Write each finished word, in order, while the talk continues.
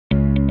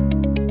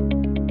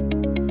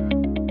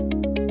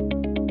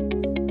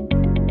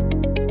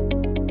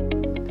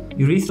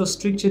Urethral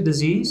stricture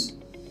disease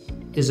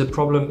is a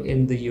problem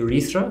in the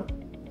urethra.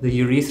 The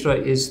urethra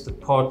is the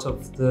part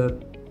of the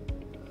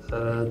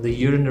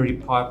urinary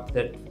pipe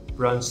that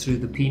runs through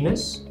the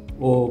penis,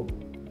 or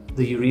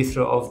the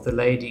urethra of the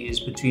lady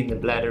is between the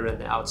bladder and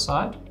the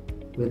outside,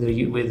 where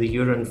the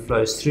urine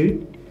flows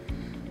through.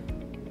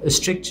 A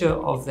stricture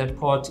of that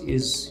part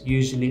is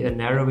usually a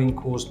narrowing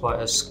caused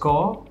by a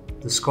scar,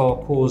 the scar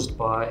caused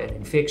by an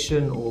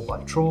infection or by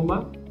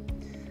trauma.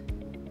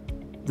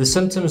 The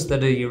symptoms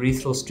that a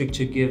urethral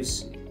stricture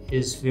gives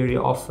is very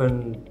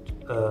often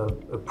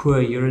a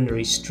poor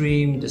urinary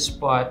stream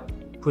despite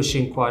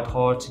pushing quite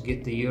hard to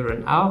get the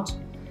urine out.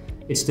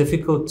 It's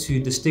difficult to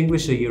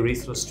distinguish a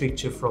urethral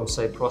stricture from,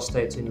 say,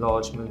 prostate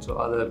enlargement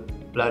or other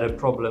bladder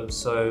problems,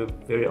 so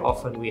very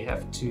often we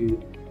have to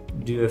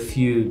do a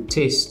few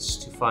tests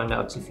to find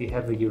out if you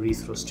have a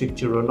urethral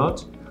stricture or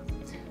not.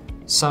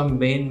 Some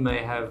men may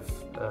have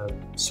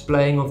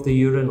splaying of the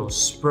urine or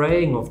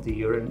spraying of the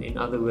urine. In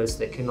other words,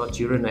 they cannot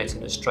urinate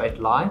in a straight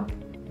line.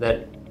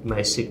 That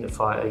may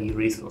signify a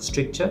urethral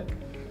stricture.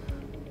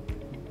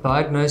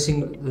 Diagnosing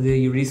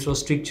the urethral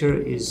stricture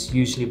is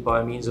usually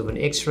by means of an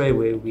X-ray,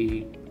 where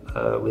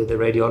the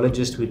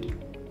radiologist would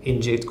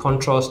inject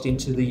contrast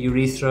into the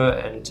urethra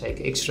and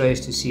take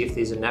X-rays to see if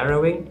there's a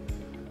narrowing.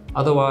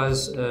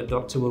 Otherwise, a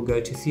doctor will go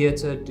to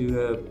theatre, do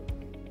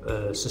a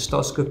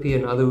cystoscopy,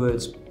 in other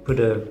words, put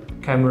a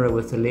camera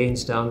with a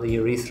lens down the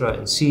urethra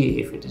and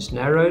see if it is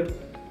narrowed.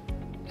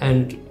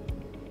 And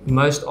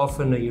most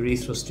often a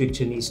urethral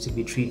stricture needs to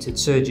be treated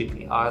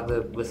surgically,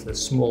 either with a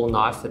small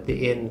knife at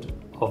the end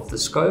of the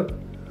scope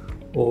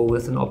or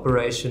with an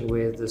operation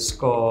where the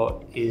scar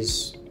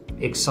is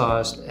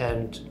excised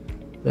and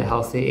the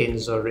healthy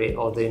ends are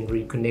then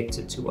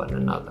reconnected to one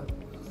another.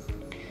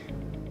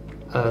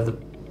 The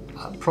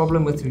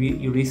problem with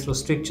urethral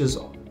strictures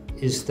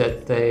is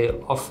that they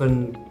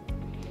often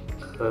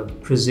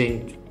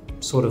present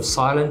sort of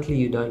silently.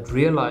 You don't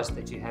realize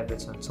that you have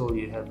it until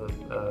you have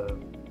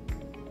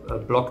a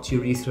blocked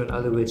urethra. In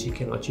other words, you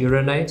cannot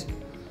urinate.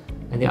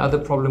 And the other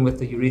problem with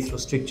the urethral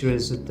stricture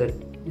is that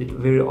it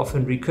very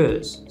often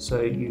recurs.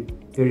 So you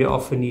very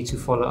often need to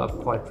follow up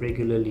quite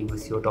regularly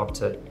with your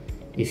doctor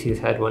if you've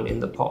had one in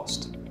the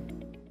past.